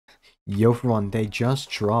Yo everyone, they just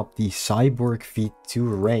dropped the Cyborg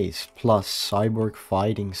V2 Race plus Cyborg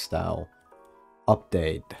Fighting Style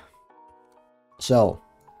update. So,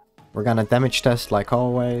 we're gonna damage test like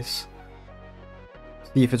always,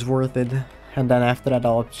 see if it's worth it, and then after that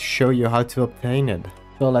I'll show you how to obtain it.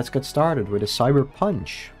 So let's get started with a Cyber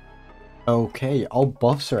Punch. Okay, all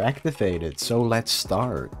buffs are activated, so let's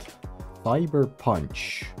start. Cyber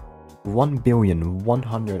Punch.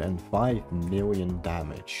 1,105,000,000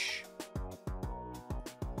 damage.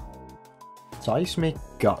 Seismic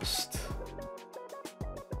Gust.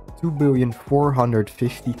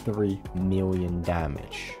 2,453,000,000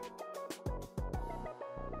 damage.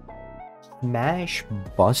 Smash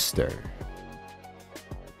Buster.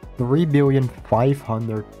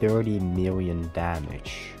 3,530,000,000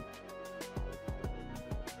 damage.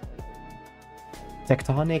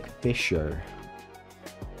 Tectonic Fissure.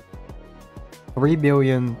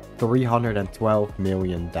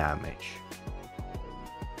 3,312,000,000 damage.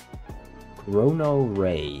 Chrono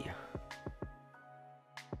Ray.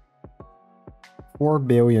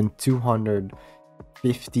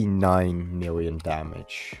 4,259,000,000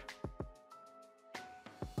 damage.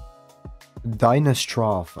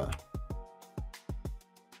 Dynastrophe.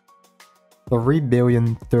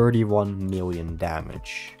 3,031,000,000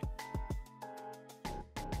 damage.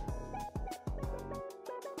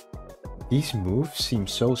 These moves seem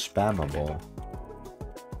so spammable.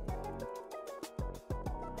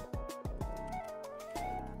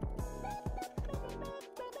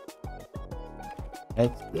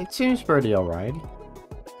 It seems pretty alright.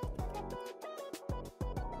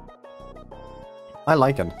 I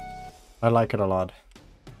like it. I like it a lot.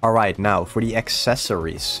 Alright, now for the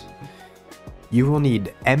accessories. You will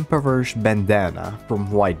need Emperor's Bandana from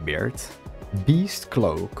Whitebeard, Beast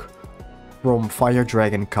Cloak from Fire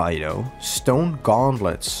Dragon Kaido, Stone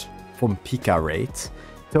Gauntlets from Pika Raid,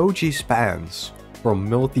 Toji's Pants from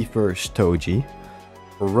Multiverse Toji,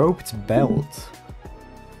 Roped Belt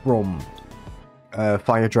from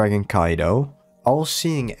Fire Dragon Kaido,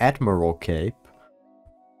 All-Seeing Admiral Cape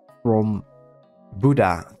from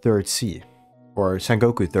Buddha 3rd Sea, or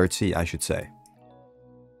Sengoku 3rd Sea I should say,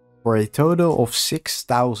 for a total of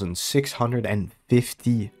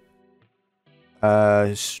 6,650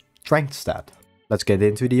 strength stat. Let's get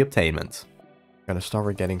into the obtainment. I'm gonna start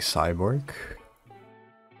with getting Cyborg.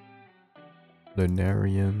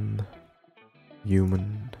 Lunarian.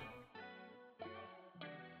 Human.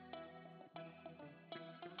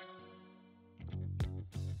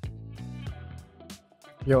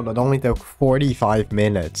 Yo, that only took 45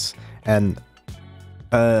 minutes. And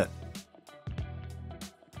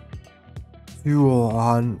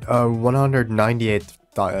 198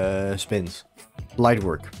 spins. Light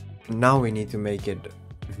work. Now we need to make it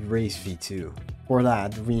Race V2. For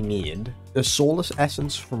that we need the Soulless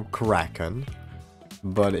Essence from Kraken.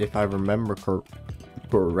 But if I remember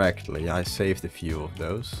correctly, I saved a few of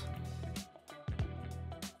those.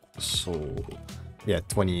 Soul. Yeah,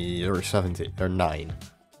 20 or 70 or 9.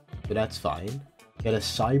 But that's fine. Get a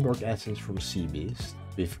Cyborg Essence from Sea Beast.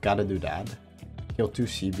 We've gotta do that. Kill 2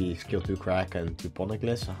 Sea Beasts, kill 2 Kraken, 2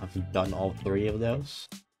 Poneglyphs. Have we done all 3 of those?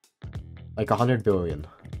 Like 100 billion.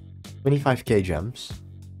 25k gems.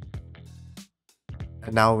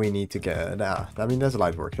 And now we need to get... I mean, that's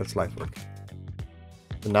light work. That's light work.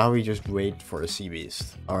 So now we just wait for a Sea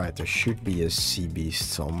Beast. Alright, there should be a Sea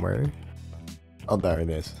Beast somewhere. Oh, there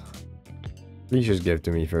it is. Please just give it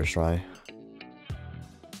to me first try.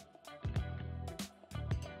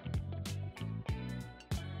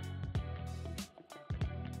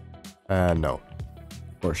 No.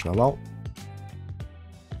 Portion all.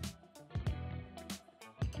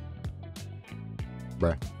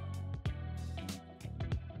 Bruh.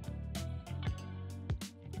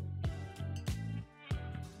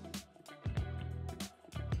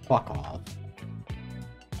 Fuck off.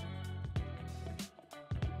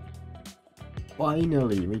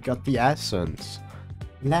 Finally, we got the essence.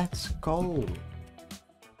 Let's go.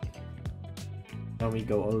 Now we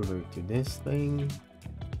go over to this thing.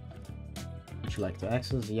 Would you like to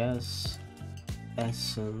access? Yes.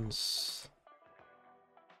 Essence.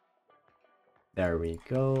 There we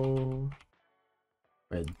go.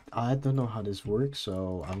 Wait, I don't know how this works,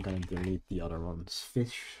 so I'm gonna delete the other ones.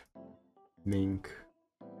 Fish, mink,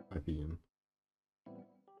 avian.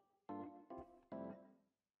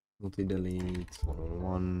 Multi-delete,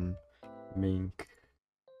 101, mink,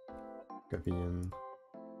 avian.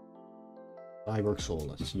 Cyborg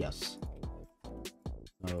Soulless, yes.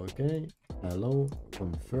 Okay, hello,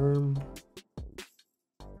 confirm.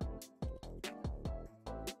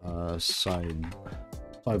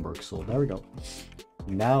 Cyborg Soul, there we go.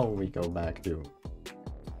 Now we go back to...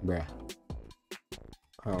 Bruh.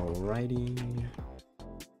 Alrighty.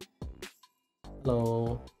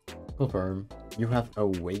 Hello. Confirm. You have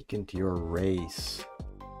awakened your race.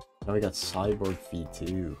 Now we got Cyborg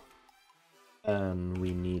V2. And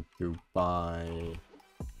we need to buy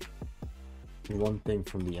one thing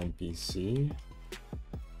from the NPC.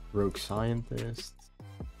 Rogue Scientist.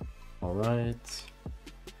 Alright.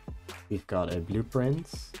 We've got a blueprint.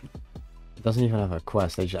 It doesn't even have a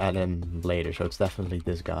quest, they just add him later, so it's definitely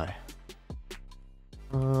this guy.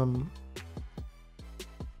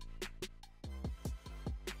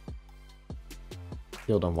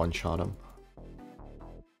 Still don't one-shot him.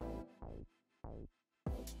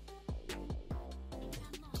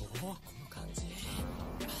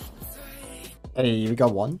 Hey, we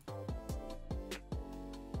got one.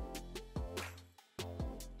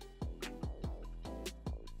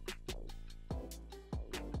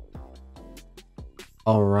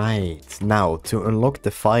 Alright, now to unlock the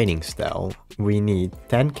fighting style, we need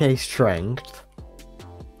 10k strength,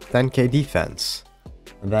 10k defense.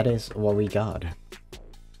 And that is what we got.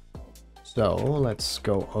 So let's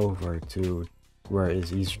go over to where is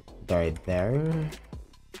he's right there.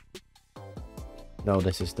 No,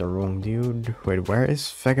 this is the wrong dude. Wait, where is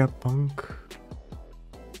Vegapunk?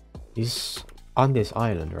 He's on this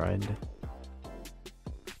island, right?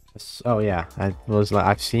 Oh yeah,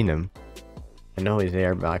 I've seen him. I know he's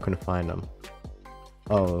there, but I couldn't find him.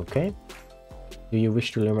 Oh, okay. Do you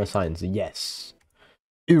wish to learn my science? Yes.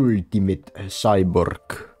 Ultimate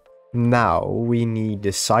Cyborg. Now we need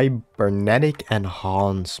the cybernetic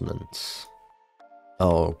enhancements.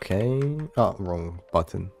 Okay. Oh, wrong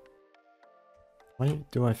button. Why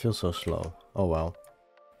do I feel so slow? Oh well.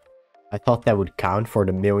 I thought that would count for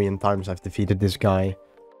the million times I've defeated this guy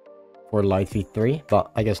for Light V3, but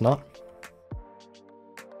I guess not.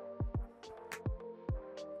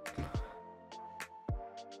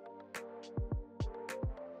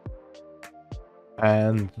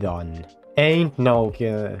 And done. Ain't no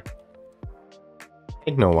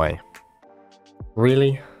way.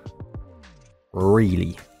 Really?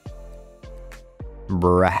 Really?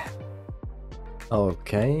 Bruh.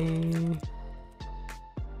 Okay.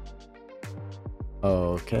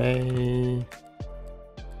 Okay.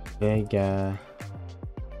 Vega.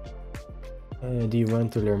 Do you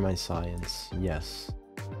want to learn my science? Yes.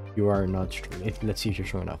 You are not strong. Let's see if you're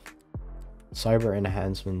strong enough. Cyber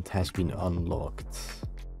enhancement has been unlocked.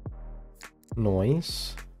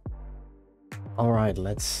 Noise. Alright,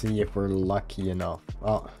 let's see if we're lucky enough.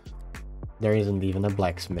 Oh, there isn't even a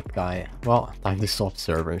blacksmith guy. Well, time to stop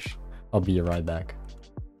servers. I'll be right back.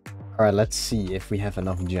 Alright, let's see if we have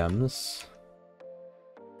enough gems.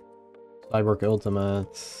 Cyborg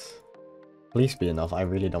Ultimate. Please be enough. I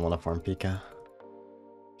really don't want to farm Pika.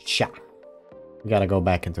 Sha. We gotta go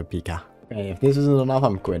back into Pika. Okay, if this isn't enough,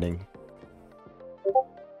 I'm quitting.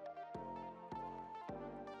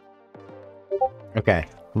 Okay,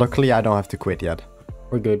 luckily I don't have to quit yet.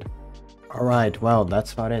 We're good. Alright, well,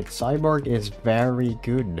 that's about it. Cyborg is very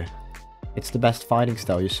good. It's the best fighting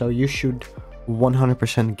style, so you should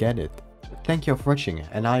 100% get it. Thank you for watching,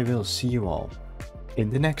 and I will see you all in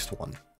the next one.